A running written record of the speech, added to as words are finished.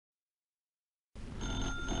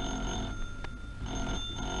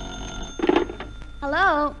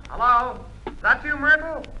Hello? Hello? Is that you,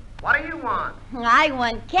 Myrtle? What do you want? I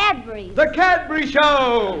want Cadbury. The Cadbury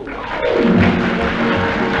Show!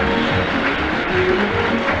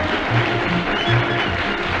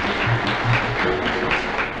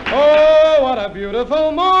 Oh, what a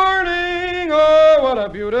beautiful morning! Oh, what a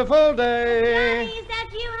beautiful day! Johnny, is that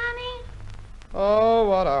you, honey? Oh,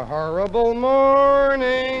 what a horrible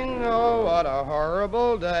morning! Oh, what a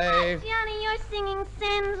horrible day! Oh, Johnny, your singing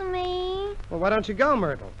sends me. Well, why don't you go,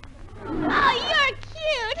 Myrtle? Oh, you're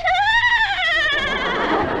cute.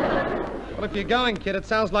 Well, if you're going, kid, it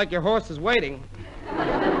sounds like your horse is waiting.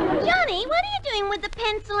 Johnny, what are you doing with the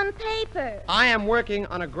pencil and paper? I am working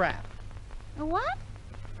on a graph. A what?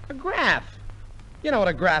 A graph. You know what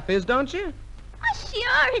a graph is, don't you? Oh,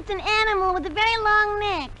 sure. It's an animal with a very long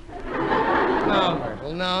neck. No,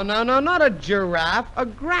 Myrtle, no, not a giraffe, a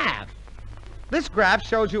graph. This graph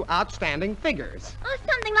shows you outstanding figures. Oh,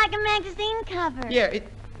 something like a magazine cover. Yeah,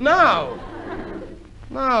 no.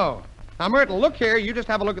 No. Now, Myrtle, look here. You just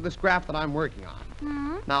have a look at this graph that I'm working on.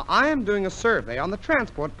 Hmm? Now, I am doing a survey on the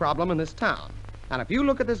transport problem in this town. And if you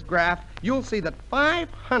look at this graph, you'll see that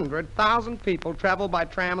 500,000 people travel by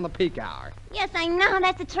tram in the peak hour. Yes, I know.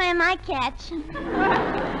 That's the tram I catch.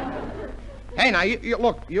 Hey, now, you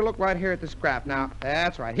look right here at this graph. Now,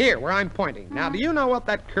 that's right, here, where I'm pointing. Now, do you know what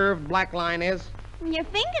that curved black line is? Your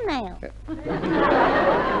fingernail.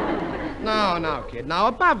 No, kid. Now,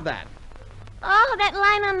 above that. Oh, that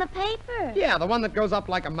line on the paper. Yeah, the one that goes up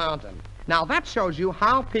like a mountain. Now, that shows you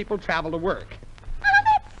how people travel to work. Oh,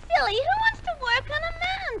 that's silly. Who wants to work on a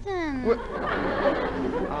mountain?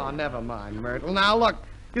 Oh, never mind, Myrtle. Now, look.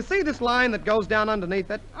 You see this line that goes down underneath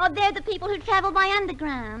it? Oh, they're the people who travel by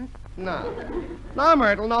underground. No,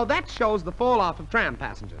 Myrtle, no. That shows the fall-off of tram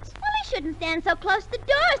passengers. Well, they shouldn't stand so close to the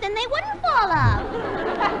doors, then they wouldn't fall off.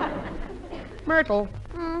 Myrtle,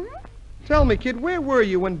 Mm-hmm. tell me, kid, where were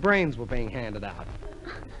you when brains were being handed out?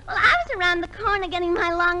 Well, I was around the corner getting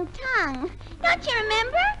my long tongue. Don't you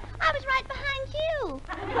remember? I was right behind you.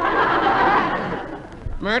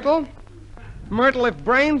 Myrtle, if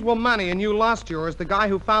brains were money and you lost yours, the guy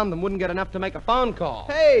who found them wouldn't get enough to make a phone call.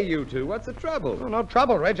 Hey, you two, what's the trouble? Oh, no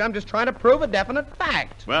trouble, Reg. I'm just trying to prove a definite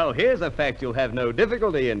fact. Well, here's a fact you'll have no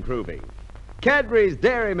difficulty in proving. Cadbury's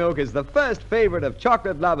Dairy Milk is the first favorite of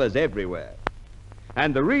chocolate lovers everywhere.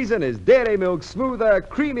 And the reason is Dairy Milk's smoother,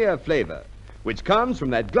 creamier flavor, which comes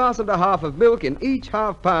from that glass and a half of milk in each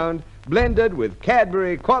half-pound blended with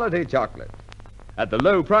Cadbury quality chocolate. At the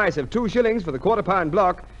low price of 2 shillings for the quarter-pound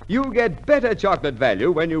block, you get better chocolate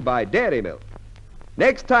value when you buy Dairy Milk.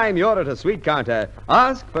 Next time you're at a sweet counter,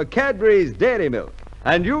 ask for Cadbury's Dairy Milk,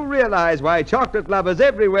 and you'll realize why chocolate lovers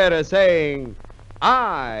everywhere are saying,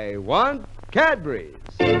 I want Cadbury's.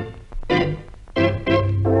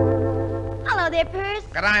 Hello there, Perce.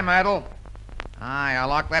 G'day, Myrtle. Aye, I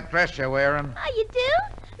like that dress you're wearing. Oh, you do?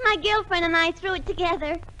 My girlfriend and I threw it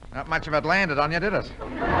together. Not much of it landed on you, did it?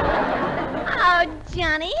 Oh,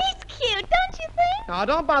 Johnny, he's cute, don't you think? Now,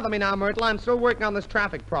 don't bother me now, Myrtle. I'm still working on this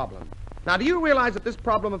traffic problem. Now, do you realize that this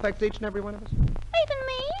problem affects each and every one of us? Even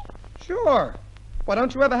me? Sure. Why,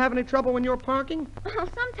 don't you ever have any trouble when you're parking? Oh,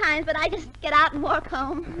 sometimes, but I just get out and walk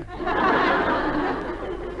home.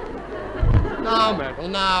 No, Myrtle,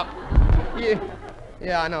 no.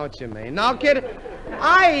 Yeah, I know what you mean. No, kid,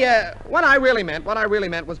 what I really meant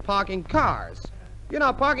was parking cars. You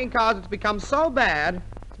know, parking cars, it's become so bad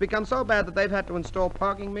that they've had to install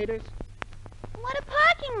parking meters. What are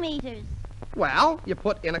parking meters? Well, you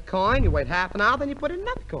put in a coin, you wait half an hour, then you put in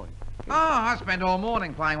another coin. Oh, I spent all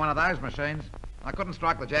morning playing one of those machines. I couldn't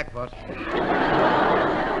strike the jackpot.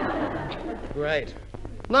 Great.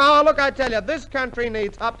 No, look, I tell you, this country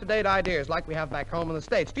needs up-to-date ideas like we have back home in the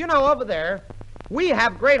States. Do you know, over there, we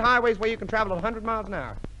have great highways where you can travel at 100 miles an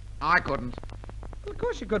hour. I couldn't. Well, of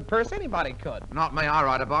course you could, Perce. Anybody could. Not me, I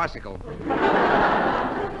ride a bicycle.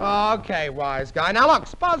 Okay, wise guy. Now, look,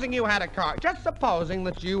 supposing you had a car. Just supposing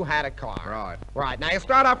that you had a car. Right. Right. Now, you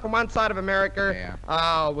start off from one side of America.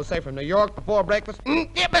 Yeah. We'll say from New York before breakfast. You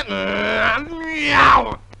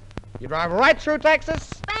drive right through Texas.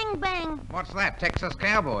 Bang, bang. What's that, Texas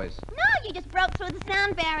Cowboys? No, you just broke through the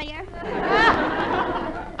sound barrier.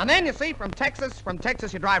 And then, you see, from Texas,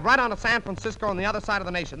 you drive right on to San Francisco on the other side of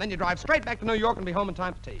the nation. Then you drive straight back to New York and be home in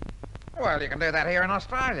time for tea. Well, you can do that here in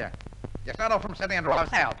Australia. You start off from Sydney and drive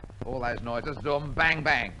south. All those noises, zoom, bang,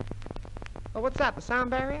 bang. Oh, what's that, the sound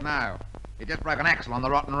barrier? No, you just broke an axle on the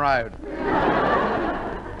rotten road.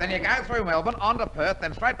 Then you go through Melbourne, on to Perth,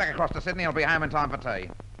 then straight back across to Sydney and you'll be home in time for tea.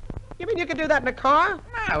 You mean you could do that in a car?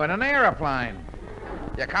 No, in an aeroplane.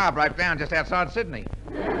 Your car broke down just outside Sydney.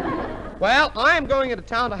 Well, I am going into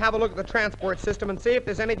town to have a look at the transport system and see if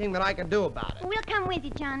there's anything that I can do about it. We'll come with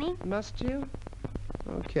you, Johnny. Must you?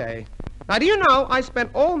 Okay. Now, do you know, I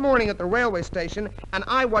spent all morning at the railway station, and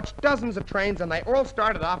I watched dozens of trains, and they all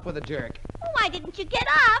started off with a jerk. Why didn't you get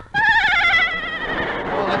off?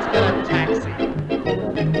 Oh, let's get a taxi.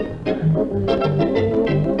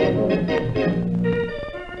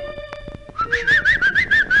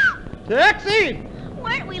 Taxi!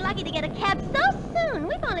 Weren't we lucky to get a cab so soon?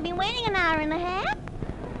 We've only been waiting an hour and a half.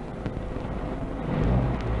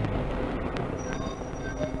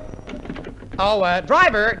 Oh,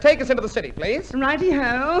 driver, take us into the city, please.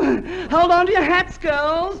 Righty-ho. Hold on to your hats,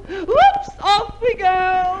 girls. Whoops! Off we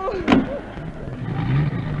go!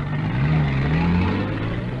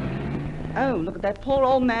 Oh, look at that poor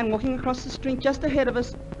old man walking across the street just ahead of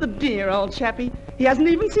us. The dear old chappie. He hasn't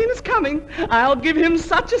even seen us coming. I'll give him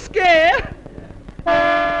such a scare.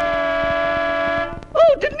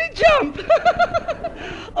 Oh, didn't he jump?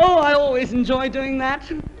 Oh, I always enjoy doing that.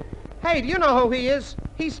 Hey, do you know who he is?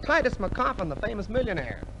 He's Titus McCoffin, the famous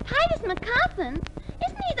millionaire. Titus McCoffin?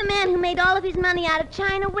 Isn't he the man who made all of his money out of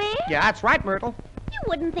Chinaware? Yeah, that's right, Myrtle. You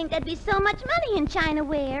wouldn't think there'd be so much money in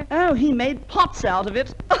Chinaware. Oh, he made pots out of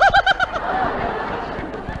it.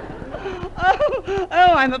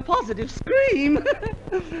 Oh, I'm a positive scream.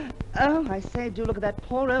 Oh, I say, do look at that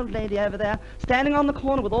poor old lady over there, standing on the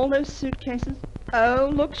corner with all those suitcases. Oh,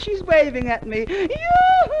 look, she's waving at me.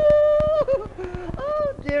 Yoo-hoo!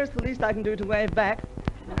 Oh, dear, it's the least I can do to wave back.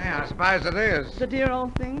 Yeah, I suppose it is. The dear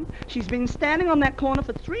old thing. She's been standing on that corner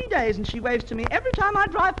for 3 days, and she waves to me every time I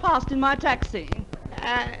drive past in my taxi.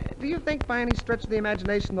 Do you think by any stretch of the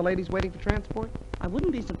imagination the lady's waiting for transport? I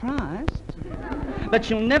wouldn't be surprised. But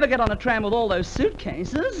you'll never get on a tram with all those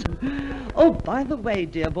suitcases. Oh, by the way,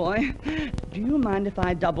 dear boy, do you mind if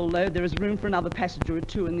I double load? There is room for another passenger or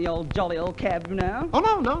two in the old jolly old cab, you know.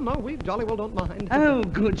 Oh, no, we jolly well don't mind. Oh,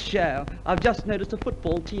 good show. I've just noticed a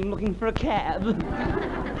football team looking for a cab.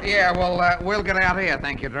 Yeah, well, we'll get out here,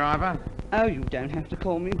 thank you, driver. Oh, you don't have to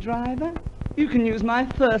call me driver. You can use my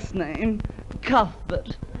first name,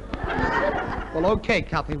 Cuthbert. Well, okay,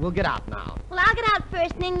 Cuthie, we'll get out now. Well, I'll get out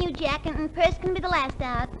first, and then you, Jack, and Purse can be the last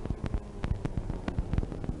out.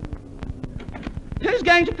 Who's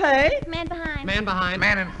going to pay? Man behind. Man behind.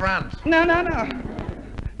 Man in front. No.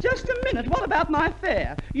 Just a minute. What about my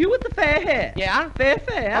fare? You with the fair hair. Yeah?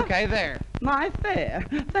 Fare. Okay, there. My fare.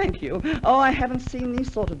 Thank you. Oh, I haven't seen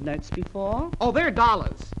these sort of notes before. Oh, they're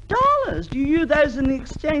dollars. Dollars? Do you use those in the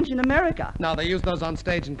exchange in America? No, they use those on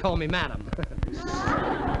stage and call me madam.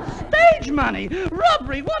 Stage money!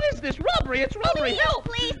 Robbery! What is this? Robbery! It's robbery! Help!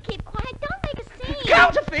 Please keep quiet. Don't make a scene.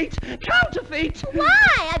 Counterfeit! Counterfeit!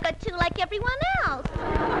 Why? I've got two like everyone else.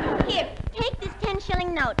 Here, take this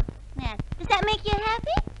 10-shilling note. Now, does that make you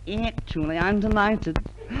happy? Actually, I'm delighted.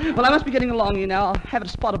 Well, I must be getting along, you know. I'll have a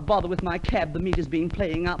spot of bother with my cab. The meter's been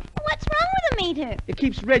playing up. What's wrong with the meter? It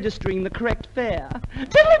keeps registering the correct fare.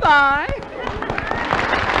 Tiddly-bye!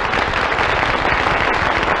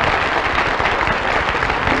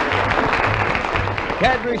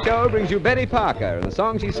 Cadbury Show brings you Betty Parker and the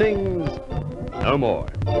song she sings, No More.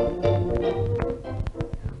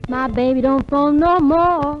 My baby don't phone no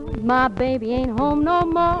more. My baby ain't home no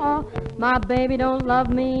more. My baby don't love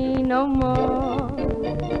me no more.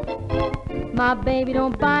 My baby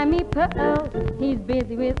don't buy me pearls. He's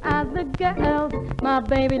busy with other girls. My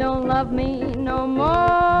baby don't love me no more.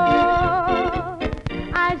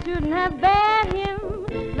 I shouldn't have bet him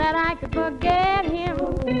that I could forget him.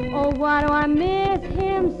 Oh, why do I miss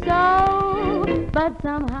him so? But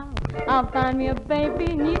somehow I'll find me a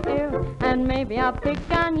baby new, and maybe I'll pick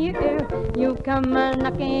on you. You come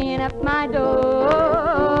knocking at my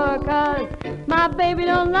door, 'cause my baby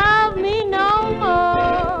don't love me no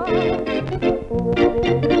more.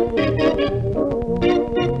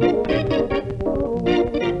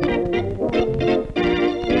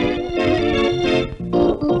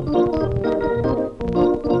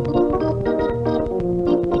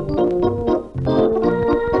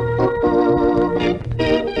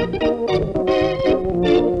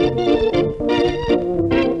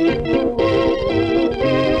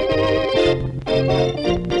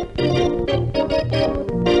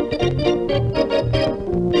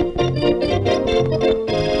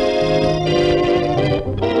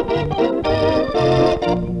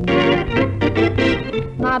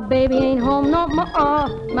 My baby ain't home no more.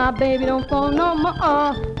 My baby don't phone no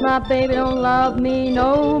more. My baby don't love me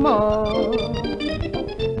no more.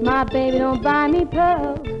 My baby don't buy me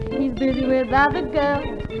pearls. He's busy with other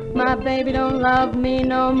girls. My baby don't love me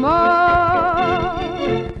no more.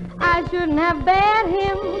 I shouldn't have bet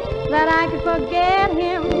him that I could forget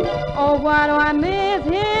him. Oh, why do I miss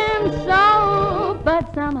him so?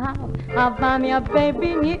 but somehow I'll find me a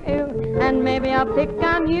baby new, and maybe I'll pick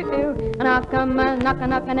on you, and I'll come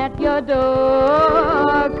knocking at your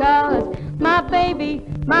door. 'Cause my baby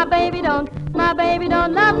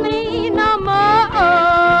don't love me no more.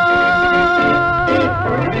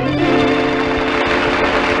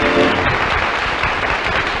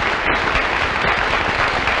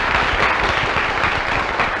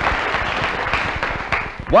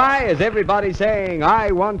 Why is everybody saying,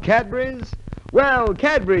 I want Cadbury's? Well,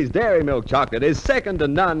 Cadbury's Dairy Milk Chocolate is second to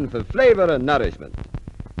none for flavor and nourishment.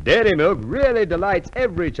 Dairy Milk really delights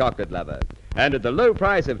every chocolate lover. And at the low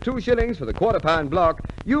price of 2 shillings for the quarter-pound block,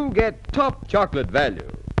 you get top chocolate value.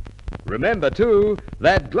 Remember, too,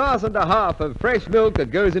 that glass and a half of fresh milk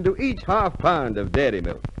that goes into each half-pound of dairy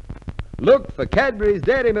milk. Look for Cadbury's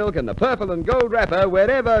Dairy Milk in the purple and gold wrapper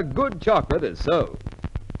wherever good chocolate is sold.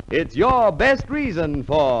 It's your best reason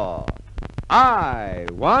for I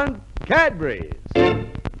want Cadbury's.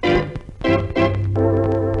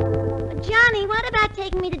 Johnny, what about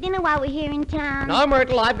taking me to dinner while we're here in town? No,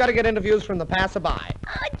 Myrtle, I've got to get interviews from the passerby.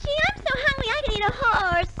 Oh, gee, I'm so hungry I could eat a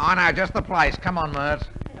horse. Oh, no, just the place. Come on, Mert.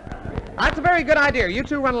 That's a very good idea. You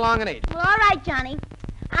two run along and eat. Well, all right, Johnny.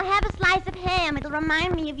 I'll have a slice of ham. It'll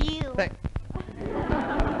remind me of you.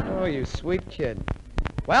 Oh, you sweet kid.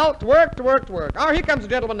 Well, to work. Oh, here comes a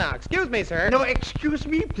gentleman now. Excuse me, sir. No, excuse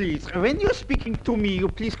me, please. When you're speaking to me, you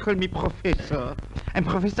please call me Professor. I'm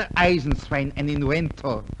Professor Eisenswein, an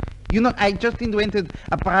inventor. You know, I just invented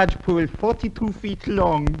a barge pole 42 feet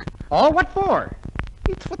long. Oh, what for?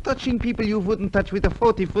 It's for touching people you wouldn't touch with a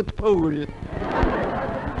 40-foot pole.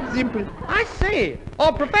 Simple. I see.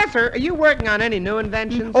 Oh, Professor, are you working on any new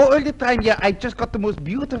inventions? Oh, all the time, yeah. I just got the most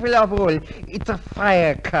beautiful of all. It's a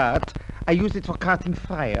fire cart. I use it for carting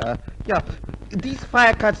fire. Yeah, these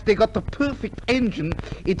fire carts, they got the perfect engine.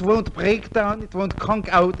 It won't break down, it won't conk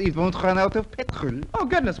out, it won't run out of petrol. Oh,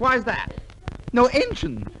 goodness, why is that? No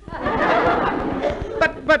engine.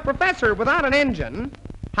 But, Professor, without an engine,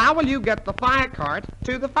 how will you get the fire cart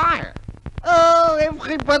to the fire? Oh,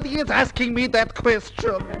 everybody is asking me that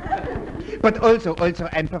question. But also,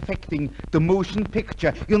 I'm perfecting the motion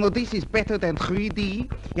picture. You know, this is better than 3D.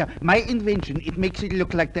 Yeah, my invention, it makes it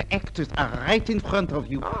look like the actors are right in front of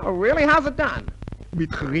you. Oh, really? How's it done?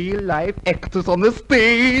 With real-life actors on the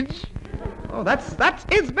stage. Oh, it's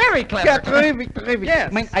very clever. Yeah, terrific.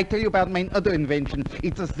 Yes. I tell you about my other invention.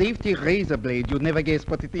 It's a safety razor blade. You'd never guess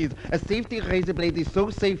what it is. A safety razor blade is so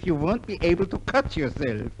safe you won't be able to cut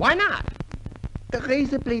yourself. Why not? The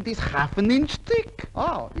razor blade is half an inch thick.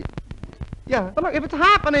 Oh, yeah. But look, if it's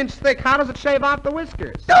half an inch thick, how does it shave off the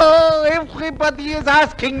whiskers? Oh, everybody is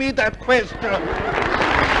asking me that question.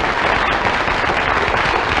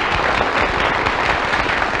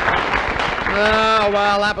 Oh,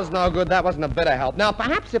 well, that was no good. That wasn't a bit of help. Now,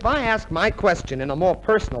 perhaps if I ask my question in a more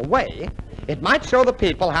personal way, it might show the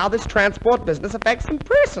people how this transport business affects them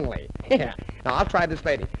personally. Yeah. Now, I'll try this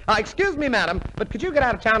lady. Excuse me, madam, but could you get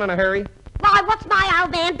out of town in a hurry? Why, what's my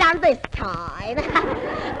old man done this time?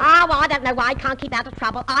 Oh, I don't know why he can't keep out of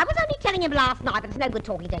trouble. I was only telling him last night, but it's no good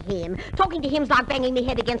talking to him. Talking to him's like banging me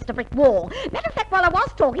head against a brick wall. Matter of fact, while I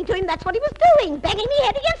was talking to him, that's what he was doing, banging me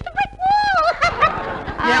head against a brick wall.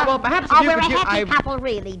 Yeah, well, perhaps if you we're could a happy couple,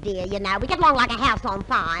 really, dear, you know. We get along like a house on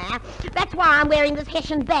fire. That's why I'm wearing this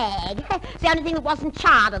Hessian bag. It's the only thing that wasn't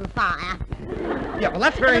charred on fire. Yeah, well,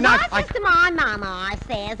 that's very nice. I says to my mama, I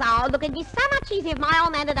says, oh, look, it'd be so much easier if my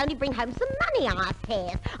old man would only bring home some money, I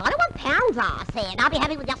says. I don't want pounds, I said. I'll be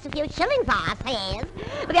happy with just a few shillings, I says.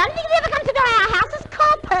 But the only thing that ever comes into our house is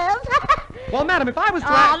coppers. Well, madam, if I was to...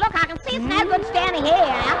 Oh, look, I can see it's no good standing here.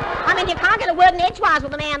 I mean, you can't get a word in edgewise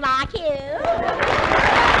with a man like you.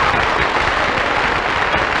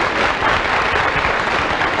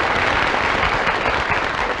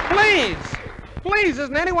 Please,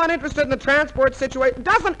 isn't anyone interested in the transport situation?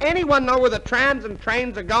 Doesn't anyone know where the trams and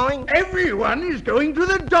trains are going? Everyone is going to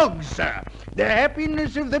the dogs, sir. The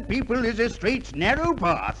happiness of the people is a straight, narrow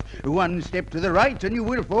path. One step to the right and you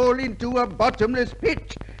will fall into a bottomless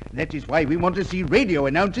pit. That is why we want to see radio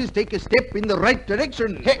announcers take a step in the right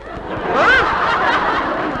direction.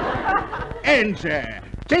 And, sir,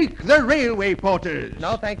 take the railway porters.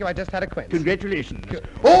 No, thank you. I just had a quince. Congratulations.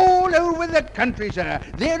 All over the country, sir,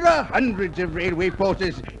 there are hundreds of railway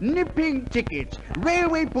porters nipping tickets.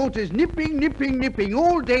 Railway porters nipping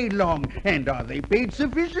all day long. And are they paid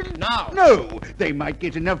sufficient? No. No. They might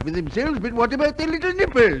get enough for themselves, but what about their little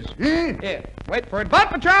nippers? Eh? Here, wait for it.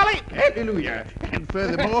 But, Charlie! Hallelujah. And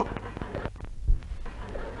furthermore,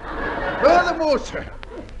 sir,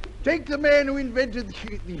 Take the man who invented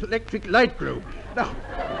the electric light globe. Now,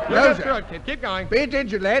 That's sir. good, kid. Keep going. Pay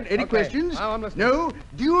attention, lad. Any Okay. questions? Oh, I'm listening. No?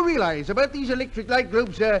 Do you realize about these electric light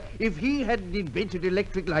globes, sir? If he hadn't invented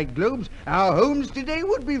electric light globes, our homes today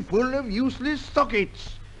would be full of useless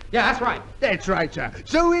sockets. Yeah, that's right. That's right, sir.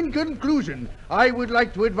 So, in conclusion, I would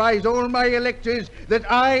like to advise all my electors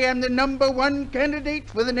that I am the #1 candidate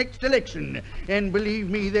for the next election. And believe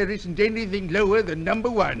me, there isn't anything lower than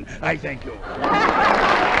 #1. I thank you.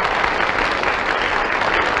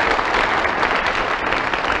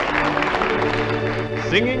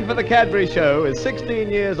 Singing for the Cadbury Show is 16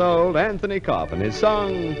 years old Anthony Kopp and his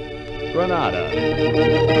song, Granada.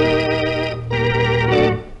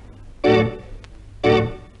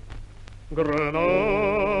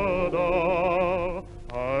 Granada,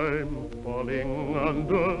 I'm falling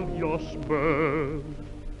under your spell.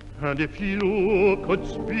 And if you could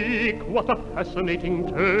speak, what a fascinating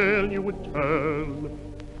tale you would tell.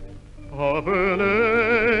 Of an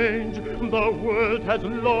age the world has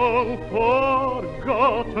long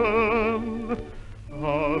forgotten.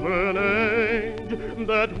 Of an age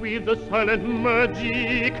that weaves a silent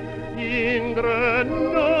magic in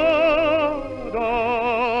Granada.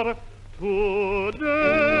 Today,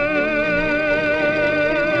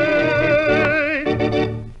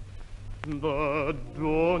 the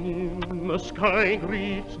dawn in the sky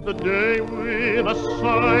greets the day with a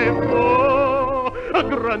sigh for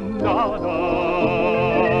Granada.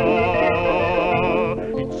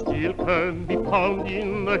 It still can be found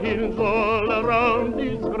in the hills all around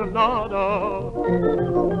this Granada.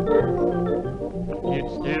 It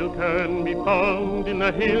still can be found in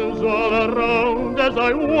the hills all around as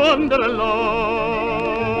I wander along.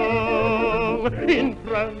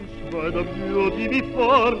 Entranced by the beauty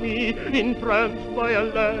before me, entranced by a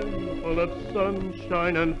land full of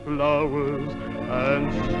sunshine and flowers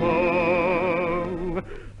and song.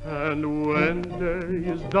 And when day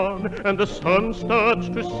is done and the sun starts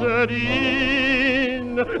to set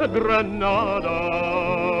in Granada,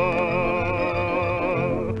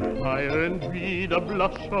 I envy the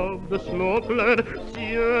blush of the snow-clad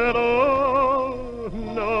Sierra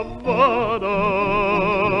Nevada.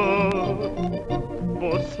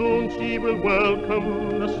 For soon she will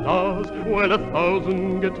welcome the stars while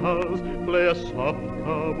 1,000 guitars play a soft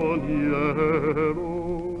habanero.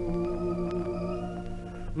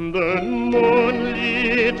 Then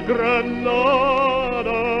moonlit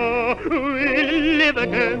Granada will live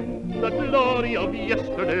again the glory of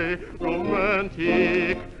yesterday,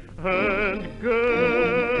 romantic and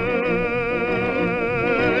gay.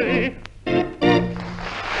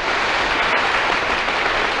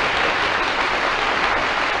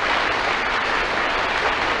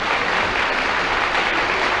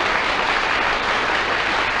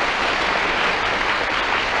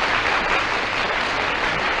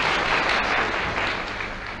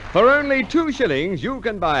 For only 2 shillings, you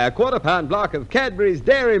can buy a quarter-pound block of Cadbury's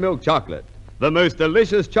Dairy Milk Chocolate, the most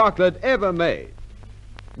delicious chocolate ever made.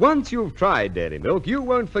 Once you've tried Dairy Milk, you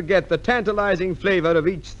won't forget the tantalizing flavor of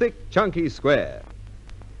each thick, chunky square.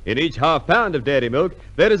 In each half-pound of Dairy Milk,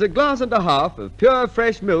 there is a glass and a half of pure,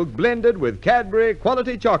 fresh milk blended with Cadbury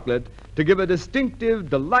quality chocolate to give a distinctive,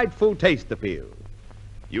 delightful taste appeal.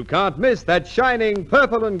 You can't miss that shining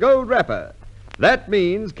purple and gold wrapper. That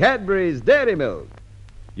means Cadbury's Dairy Milk.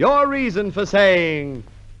 Your reason for saying,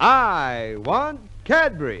 I want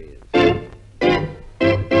Cadbury's.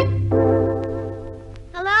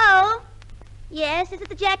 Hello? Yes, this is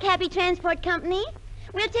the Jack Happy Transport Company.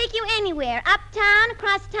 We'll take you anywhere. Uptown,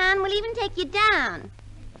 across town, we'll even take you down.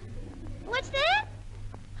 What's that?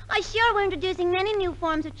 Oh, sure, we're introducing many new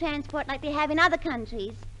forms of transport like they have in other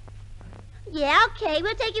countries. Yeah, okay,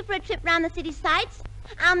 we'll take you for a trip around the city sights.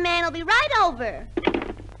 Our man will be right over.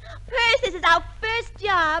 First, this is our first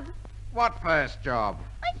job. What first job?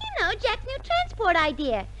 Oh, you know, Jack's new transport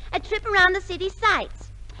idea. A trip around the city sights.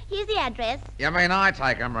 Here's the address. You mean I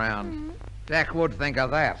take 'em round? Mm-hmm. Jack would think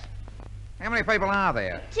of that. How many people are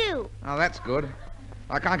there? 2. Oh, that's good.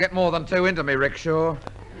 I can't get more than 2 into me rickshaw.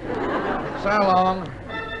 So long.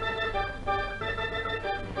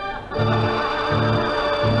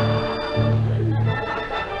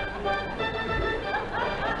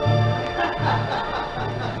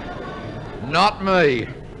 Not me.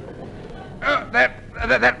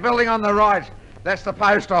 That building on the right, that's the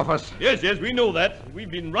post office. Yes, we know that.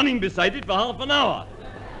 We've been running beside it for half an hour.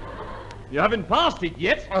 You haven't passed it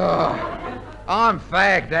yet. I'm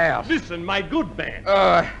fagged out. Listen, my good man.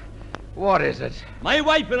 What is it? My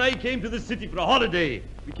wife and I came to the city for a holiday.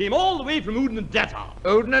 We came all the way from Udnadatta.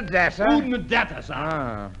 Udnadatta? Udnadatta,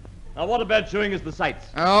 sir. Now, what about showing us the sights?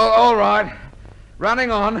 Oh, all right.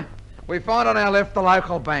 Running on. We find on our left the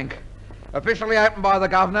local bank. Officially opened by the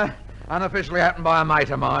governor, unofficially opened by a mate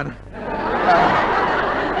of mine.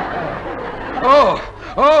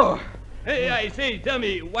 Oh! Hey, I say, tell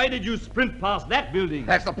me, why did you sprint past that building?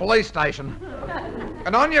 That's the police station.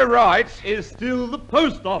 And on your right is still the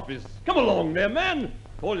post office. Come along there, man.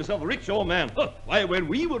 Call yourself a rickshaw man. Why, when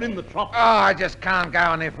we were in the tropics... Oh, I just can't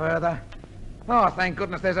go any further. Oh, thank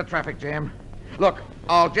goodness there's a traffic jam. Look,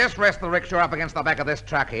 I'll just rest the rickshaw up against the back of this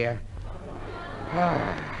truck here.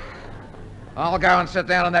 I'll go and sit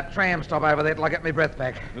down on that tram stop over there till I get my breath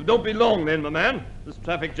back. Well, don't be long then, my man. This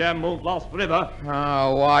traffic jam won't last forever.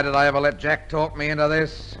 Oh, why did I ever let Jack talk me into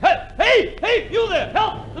this? Hey, you there!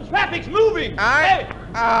 Help! The traffic's moving! Hey!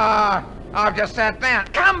 I've just sat down.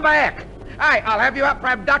 Come back! Hey, I'll have you up for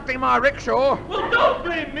abducting my rickshaw. Well, don't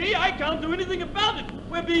blame me. I can't do anything about it.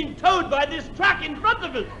 We're being towed by this truck in front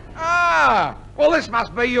of us. Well, this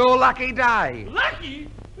must be your lucky day. Lucky?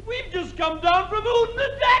 We've just come down from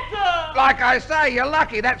Udnadata. Like I say, you're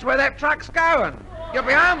lucky. That's where that truck's going. You'll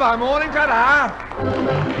be home by morning. Ta-da.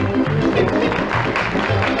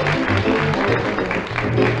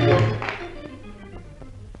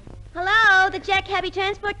 Hello, the Jack Happy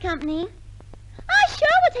Transport Company.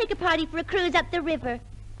 Sure, we'll take a party for a cruise up the river.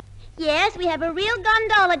 Yes, we have a real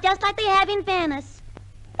gondola just like they have in Venice.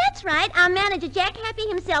 That's right, our manager, Jack Happy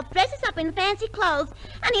himself, dresses up in fancy clothes,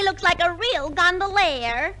 and he looks like a real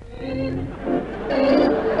gondolier.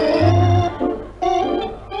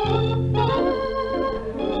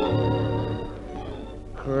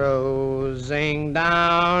 Cruising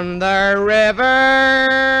down the river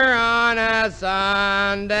on a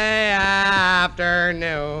Sunday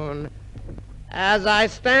afternoon. As I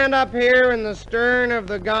stand up here in the stern of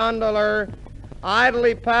the gondola,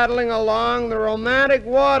 idly paddling along the romantic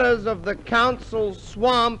waters of the Council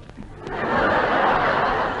Swamp,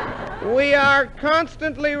 we are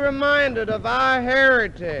constantly reminded of our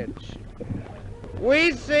heritage.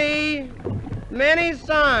 We see many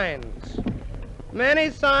signs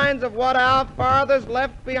of what our fathers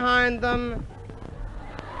left behind them.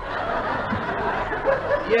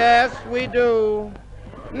 Yes, we do.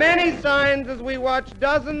 Many signs as we watch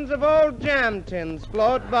dozens of old jam tins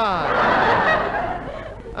float by.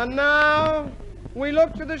 And now we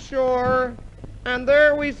look to the shore, and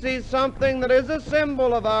there we see something that is a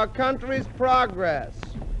symbol of our country's progress.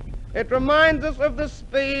 It reminds us of the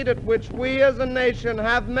speed at which we as a nation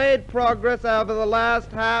have made progress over the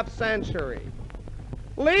last half-century.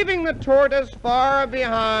 Leaving the tortoise far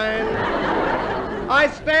behind, I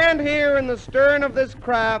stand here in the stern of this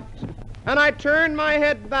craft, and I turn my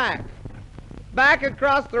head back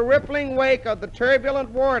across the rippling wake of the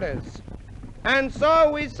turbulent waters. And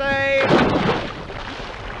so we say...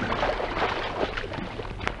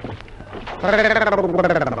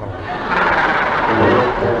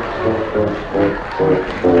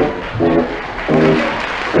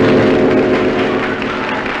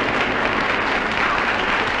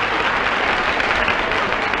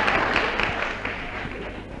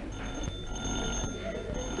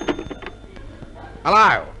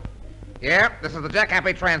 Hello. Yeah, this is the Jack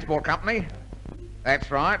Happy Transport Company.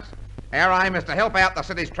 That's right. Our aim is to help out the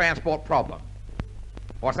city's transport problem.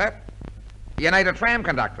 What's that? You need a tram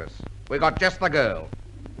conductress. We got just the girl.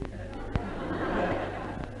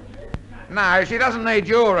 No, she doesn't need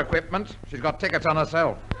your equipment. She's got tickets on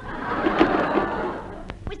herself.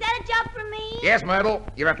 Was that a job for me? Yes, Myrtle.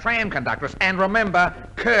 You're a tram conductress. And remember,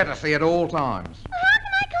 courtesy at all times. Well, how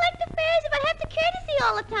can I collect the fares if I have to courtesy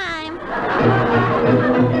all the time?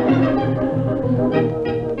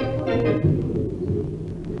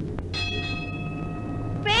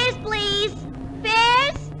 Fares, please.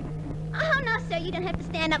 Fares? Oh, no, sir. You don't have to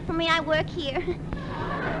stand up for me. I work here.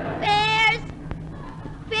 Fares.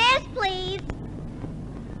 Fares, please.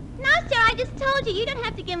 No, sir, I just told you. You don't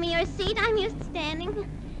have to give me your seat. I'm used to standing.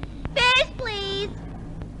 Fares, please.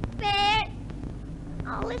 Fares.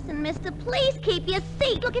 Oh, listen, mister, please keep your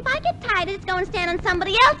seat. Look, if I get tired, I just go and stand on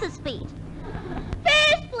somebody else's feet.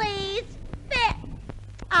 Fares, please. Fares.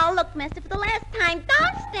 Oh, look, mister, for the last time,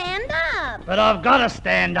 don't stand up. But I've got to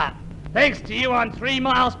stand up. Thanks to you, I'm 3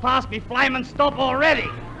 miles past me flaming stop already.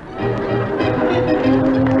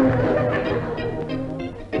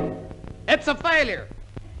 It's a failure.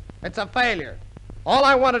 It's a failure. All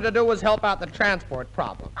I wanted to do was help out the transport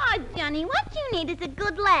problem. Oh, Johnny, what you need is a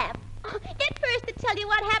good laugh. Get first to tell you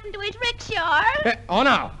what happened to his rickshaw. Oh,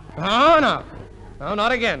 no. Oh, no. No,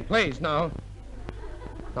 not again, please, no.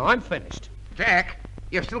 No, I'm finished. Jack,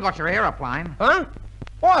 you've still got your aeroplane. Huh?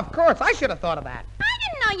 Oh, of course. I should have thought of that. I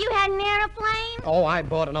didn't know you had an airplane. Oh, I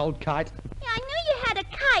bought an old kite. Yeah, I knew you had a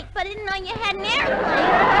kite, but I didn't know you had an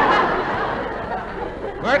airplane.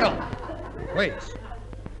 Myrtle, please.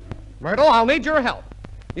 Myrtle, I'll need your help.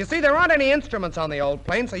 You see, there aren't any instruments on the old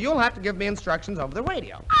plane, so you'll have to give me instructions over the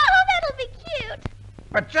radio. Oh, that'll be cute.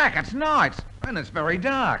 But, Jack, it's night, and it's very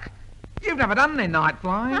dark. You've never done any night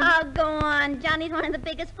flying. Oh, go on. Johnny's one of the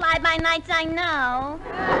biggest fly-by-nights I know.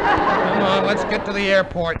 Come on, let's get to the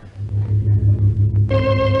airport.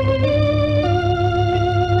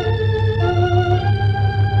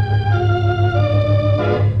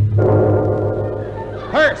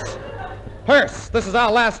 Hearse, this is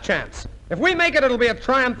our last chance. If we make it, it'll be a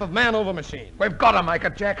triumph of man over machine. We've got to make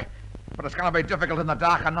it, Jack. But it's going to be difficult in the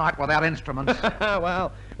dark of night without instruments.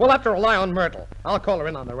 Well, we'll have to rely on Myrtle. I'll call her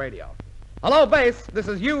in on the radio. Hello, Bass. This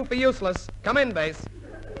is U for useless. Come in, Bass.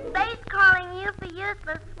 Bass calling you for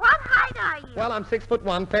useless. What height are you? Well, I'm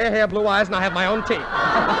 6'1", fair hair, blue eyes, and I have my own teeth.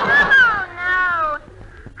 Oh, no.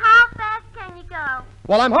 How fast can you go?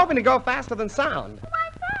 Well, I'm hoping to go faster than sound.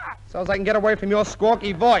 Why's that? So as I can get away from your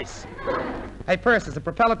squawky voice. Hey, Perce, is the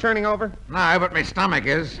propeller turning over? No, but my stomach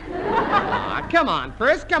is. Ah, come on,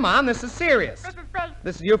 Perce, come on. This is serious. This is Bass.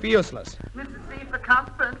 This is U for useless. Mrs. C for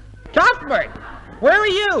Cuthbert. Cuthbert! Where are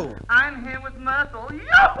you? I'm here with Myrtle.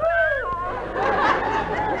 Yoo-hoo!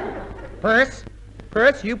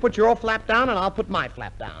 Perce, you put your old flap down and I'll put my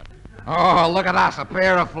flap down. Oh, look at us, a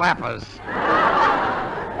pair of flappers.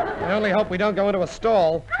 I only hope we don't go into a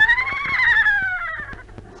stall.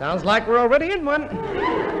 Sounds like we're already in one.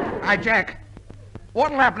 Hey, Jack,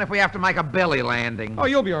 what'll happen if we have to make a belly landing? Oh,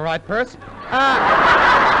 you'll be all right, Perce.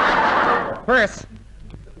 Perce,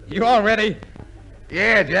 you all ready?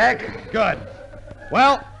 Yeah, Jack. Good.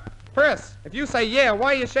 Well, Perce, if you say yeah,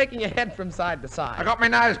 why are you shaking your head from side to side? I got my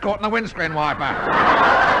nose caught in the windscreen wiper.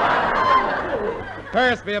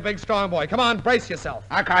 Perce, be a big, strong boy. Come on, brace yourself.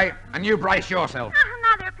 Okay, and you brace yourself.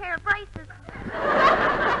 Another pair of braces.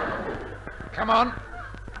 Come on.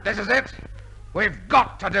 This is it. We've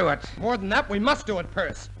got to do it. More than that, we must do it,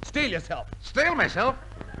 Perce. Steel yourself. Steal myself?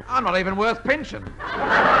 I'm not even worth pinching.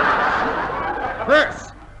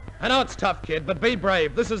 Perce, I know it's tough, kid, but be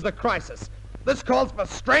brave. This is the crisis. This calls for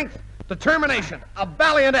strength, determination, a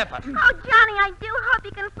valiant effort. Oh, Johnny, I do hope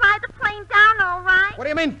you can fly the plane down all right. What do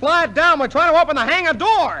you mean, fly it down? We're trying to open the hangar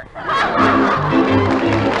door.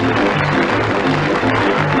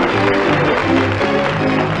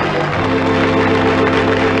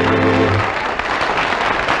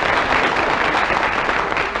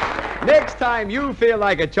 Next time you feel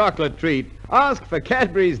like a chocolate treat, ask for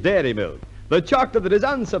Cadbury's Dairy Milk, the chocolate that is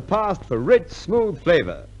unsurpassed for rich, smooth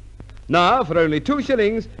flavor. Now, for only 2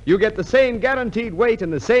 shillings, you get the same guaranteed weight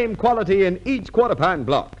and the same quality in each quarter-pound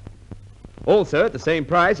block. Also, at the same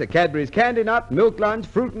price are Cadbury's Candy Nut, Milk Lunch,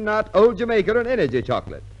 Fruit and Nut, Old Jamaica, and Energy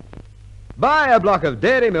Chocolate. Buy a block of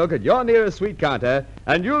dairy milk at your nearest sweet counter,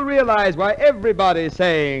 and you'll realize why everybody's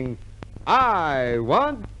saying, I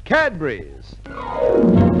want Cadbury's.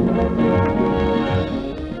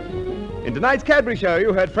 In tonight's Cadbury Show,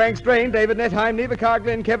 you heard Frank Strain, David Netheim, Neva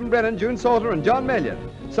Carglin, Kevin Brennan, June Salter, and John Mellion.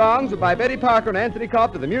 Songs were by Betty Parker and Anthony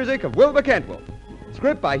Kopp to the music of Wilbur Kentwell.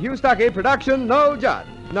 Script by Hugh Stuckey, production Noel Judd.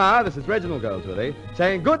 Now, this is Reginald Goldsworthy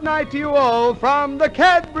saying good night to you all from the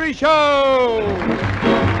Cadbury Show.